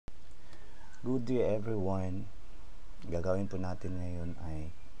Good day everyone. Gagawin po natin ngayon ay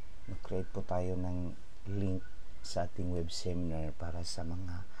mag-create po tayo ng link sa ating web seminar para sa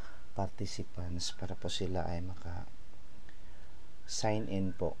mga participants para po sila ay maka sign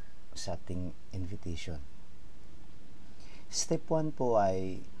in po sa ating invitation. Step 1 po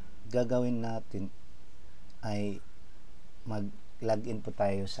ay gagawin natin ay mag-login po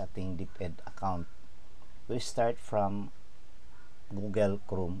tayo sa ating Deped account. We start from Google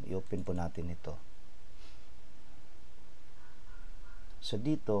Chrome, i-open po natin ito. So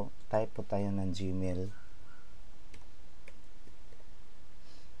dito, type po tayo ng Gmail.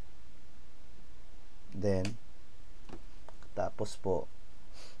 Then, tapos po,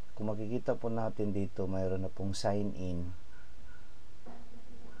 kung makikita po natin dito, mayroon na pong sign in.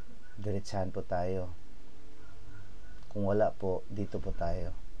 Diretsahan po tayo. Kung wala po, dito po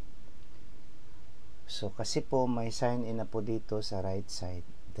tayo. So, kasi po may sign in na po dito sa right side.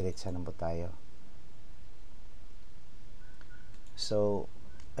 Diretsa na po tayo. So,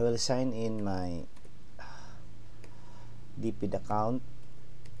 I will sign in my Deped account.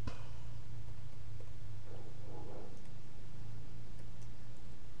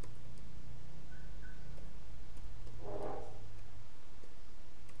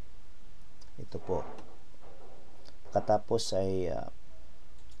 Ito po. Katapos ay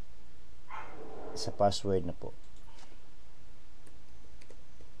sa password na po.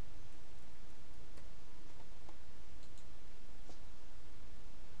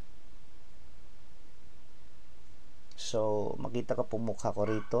 So, makita ka po mukha ko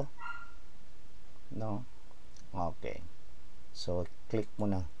rito. No? Okay. So, click mo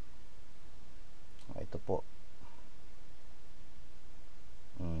na. Ito po.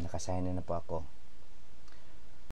 Nakasign na po ako.